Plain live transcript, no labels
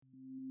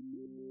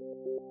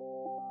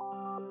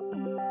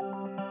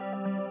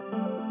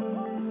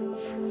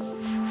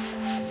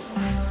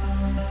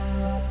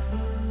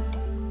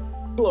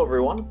Hello,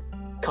 everyone.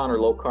 Connor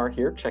Lokar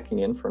here, checking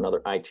in for another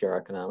ITR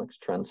Economics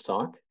Trends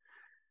Talk.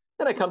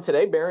 And I come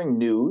today bearing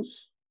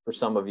news for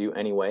some of you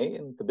anyway.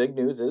 And the big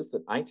news is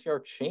that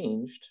ITR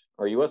changed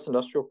our U.S.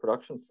 industrial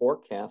production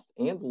forecast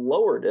and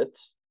lowered it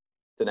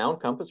to now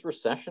encompass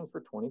recession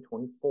for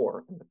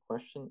 2024. And the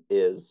question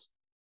is,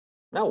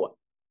 now what?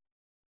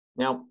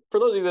 Now, for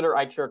those of you that are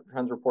ITR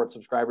Trends Report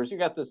subscribers, you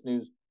got this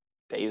news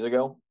days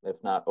ago,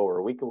 if not over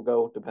a week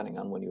ago, depending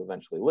on when you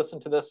eventually listen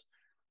to this.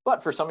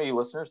 But for some of you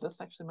listeners,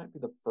 this actually might be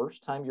the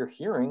first time you're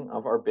hearing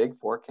of our big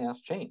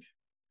forecast change.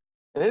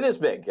 And it is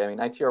big. I mean,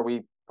 ITR,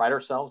 we pride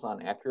ourselves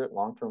on accurate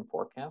long-term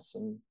forecasts,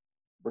 and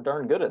we're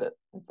darn good at it,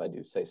 if I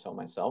do say so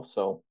myself.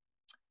 So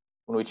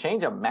when we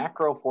change a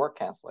macro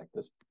forecast like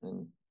this,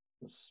 and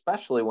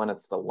especially when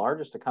it's the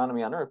largest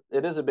economy on Earth,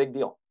 it is a big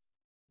deal.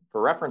 For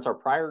reference, our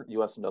prior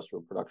U.S.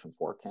 industrial production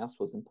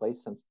forecast was in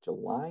place since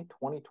July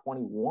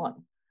 2021.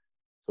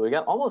 So we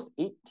got almost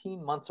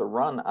 18 months a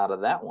run out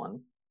of that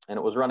one. And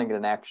it was running at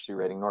an accuracy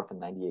rating north of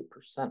 98%,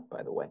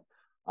 by the way,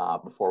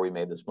 before we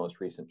made this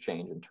most recent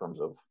change in terms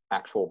of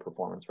actual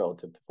performance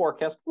relative to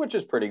forecast, which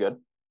is pretty good.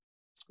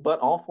 But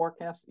all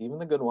forecasts, even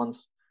the good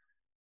ones,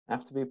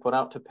 have to be put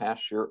out to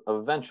pasture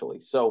eventually.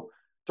 So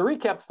to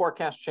recap, the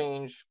forecast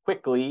change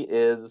quickly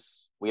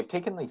is we have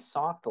taken the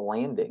soft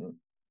landing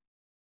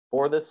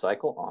for this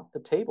cycle off the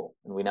table.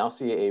 And we now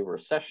see a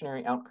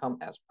recessionary outcome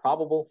as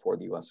probable for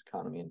the U.S.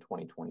 economy in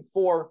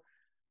 2024.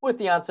 With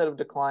the onset of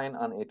decline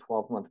on a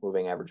 12-month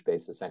moving average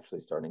basis actually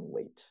starting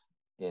late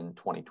in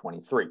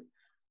 2023.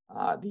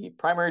 The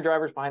primary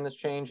drivers behind this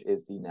change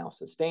is the now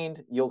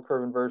sustained yield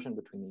curve inversion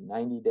between the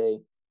 90-day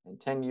and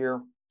 10-year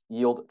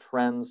yield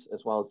trends,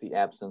 as well as the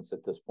absence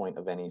at this point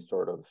of any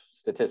sort of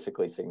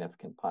statistically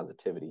significant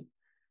positivity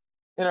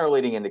in our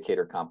leading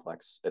indicator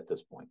complex at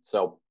this point.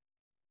 So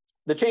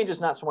the change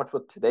is not so much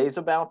what today's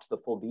about. The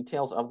full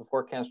details of the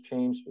forecast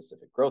change,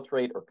 specific growth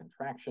rate or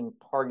contraction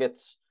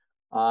targets,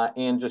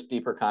 and just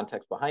deeper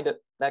context behind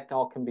it, that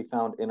all can be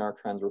found in our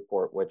trends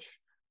report, which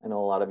I know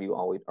a lot of you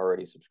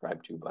already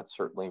subscribe to, but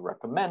certainly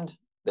recommend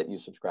that you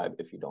subscribe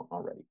if you don't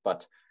already.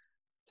 But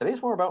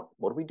today's more about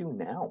what do we do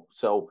now?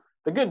 So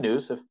the good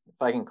news, if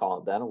I can call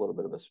it that, a little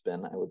bit of a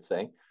spin, I would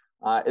say,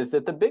 is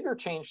that the bigger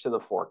change to the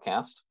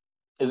forecast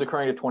is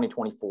occurring to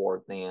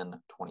 2024 than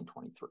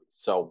 2023.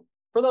 So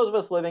for those of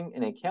us living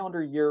in a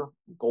calendar year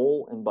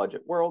goal and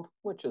budget world,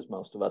 which is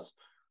most of us,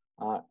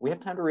 we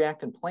have time to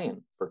react and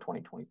plan for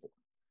 2024.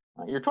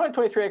 Your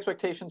 2023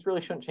 expectations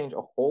really shouldn't change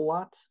a whole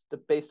lot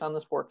based on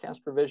this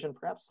forecast revision,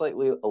 perhaps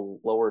slightly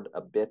lowered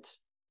a bit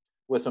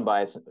with some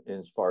bias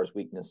as far as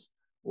weakness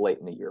late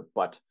in the year.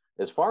 But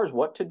as far as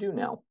what to do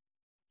now,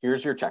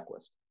 here's your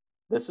checklist.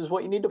 This is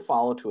what you need to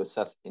follow to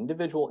assess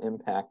individual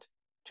impact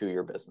to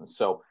your business.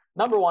 So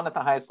number one at the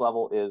highest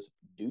level is,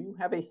 do you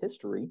have a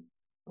history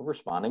of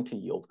responding to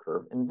yield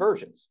curve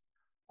inversions?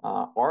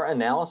 Our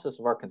analysis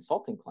of our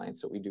consulting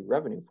clients that we do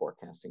revenue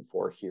forecasting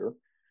for here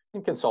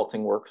in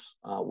consulting works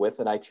with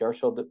at ITR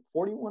showed that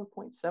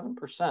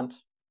 41.7%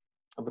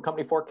 of the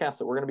company forecasts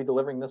that we're going to be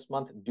delivering this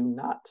month do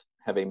not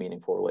have a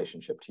meaningful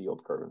relationship to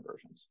yield curve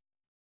inversions.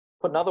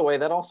 Put another way,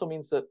 that also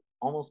means that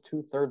almost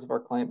 2/3 of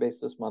our client base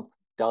this month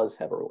does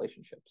have a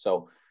relationship.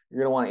 So you're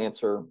going to want to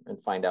answer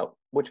and find out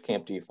which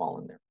camp do you fall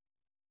in there.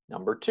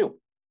 Number two,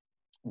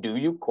 do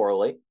you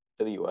correlate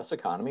to the U.S.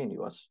 economy and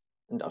U.S.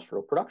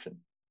 industrial production?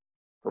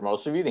 For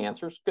most of you, the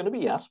answer is going to be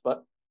yes,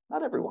 but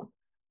not everyone.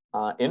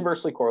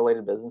 Inversely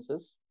correlated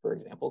businesses, for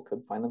example,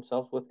 could find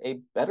themselves with a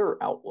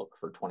better outlook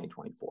for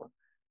 2024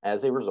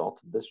 as a result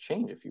of this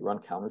change if you run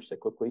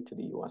countercyclically to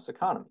the U.S.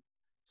 economy.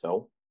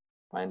 So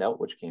find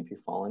out which camp you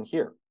fall in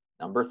here.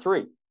 Number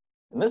three,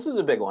 and this is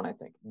a big one, I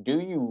think.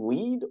 Do you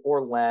lead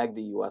or lag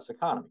the U.S.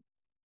 economy?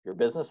 If your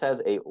business has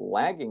a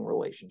lagging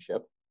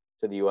relationship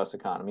to the U.S.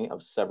 economy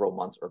of several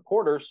months or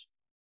quarters,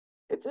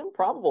 it's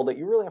improbable that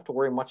you really have to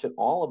worry much at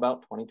all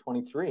about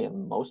 2023.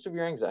 And most of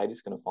your anxiety is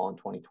going to fall in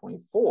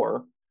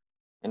 2024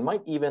 and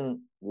might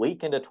even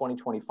leak into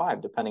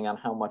 2025, depending on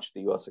how much the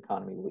U.S.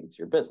 economy leads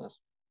your business.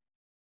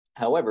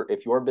 However,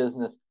 if your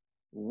business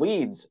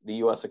leads the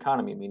U.S.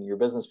 economy, meaning your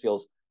business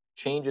feels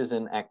changes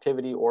in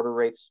activity order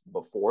rates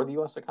before the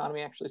U.S.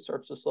 economy actually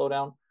starts to slow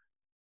down,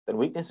 then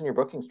weakness in your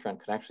bookings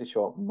trend could actually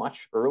show up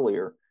much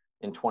earlier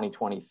in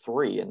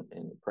 2023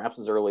 and perhaps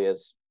as early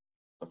as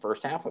the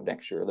first half of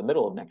next year or the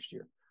middle of next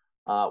year,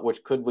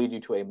 which could lead you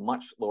to a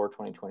much lower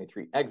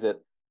 2023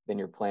 exit than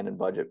your plan and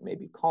budget may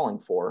be calling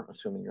for,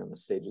 assuming you're in the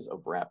stages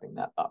of wrapping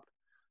that up.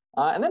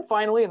 And then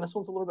finally, and this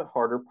one's a little bit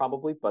harder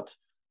probably, but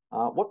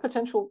what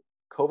potential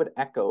COVID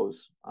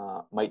echoes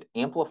might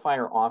amplify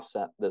or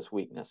offset this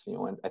weakness?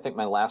 And I think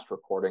my last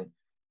recording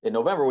in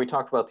November, we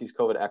talked about these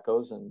COVID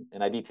echoes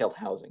and I detailed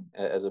housing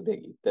as a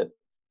biggie, that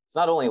it's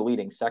not only a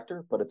leading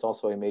sector, but it's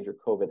also a major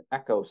COVID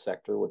echo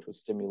sector, which was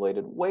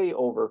stimulated way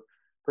over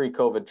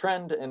pre-COVID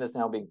trend and is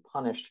now being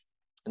punished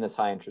in this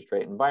high interest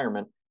rate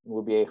environment and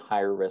would be a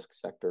higher risk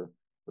sector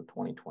for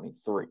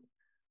 2023.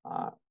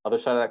 Other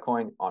side of that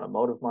coin,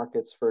 automotive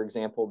markets, for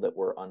example, that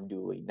were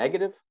unduly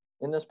negative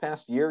in this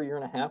past year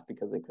and a half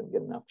because they couldn't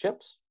get enough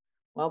chips,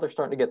 well, they're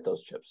starting to get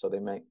those chips. So they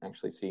might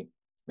actually see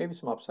maybe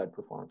some upside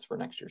performance for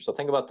next year. So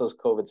think about those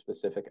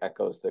COVID-specific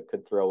echoes that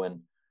could throw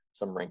in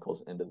some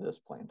wrinkles into this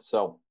plan.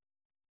 So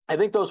I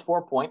think those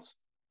 4 points: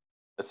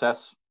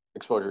 assess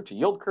exposure to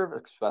yield curve,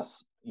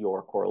 assess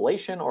your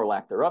correlation or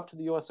lack thereof to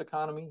the U.S.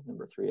 economy.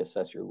 Number 3,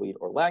 assess your lead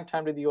or lag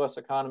time to the U.S.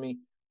 economy,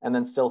 and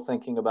then still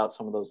thinking about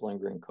some of those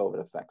lingering COVID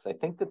effects. I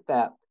think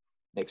that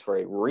makes for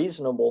a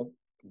reasonable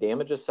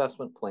damage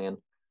assessment plan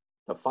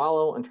to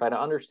follow and try to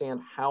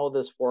understand how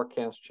this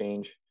forecast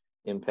change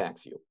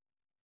impacts you.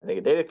 I think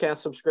a DataCast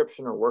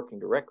subscription or working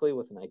directly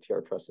with an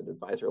ITR trusted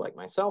advisor like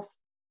myself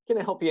can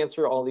help you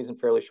answer all these in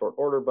fairly short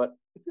order, but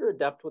if you're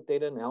adept with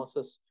data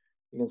analysis,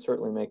 you can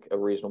certainly make a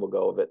reasonable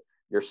go of it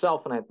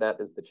yourself, and that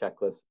is the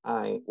checklist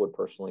I would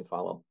personally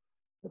follow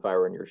if I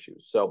were in your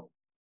shoes. So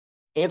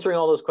answering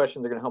all those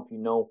questions are going to help you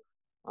know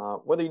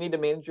whether you need to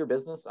manage your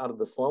business out of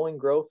the slowing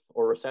growth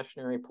or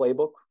recessionary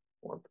playbook,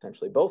 or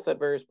potentially both at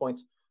various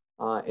points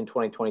in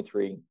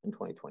 2023 and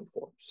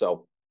 2024.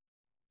 So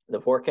the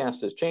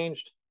forecast has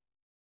changed.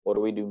 What do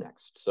we do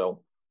next?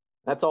 So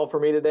that's all for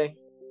me today.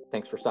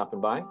 Thanks for stopping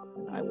by,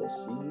 and I will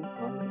see you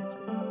on the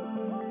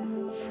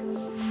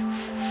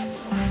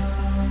next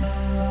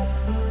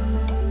one.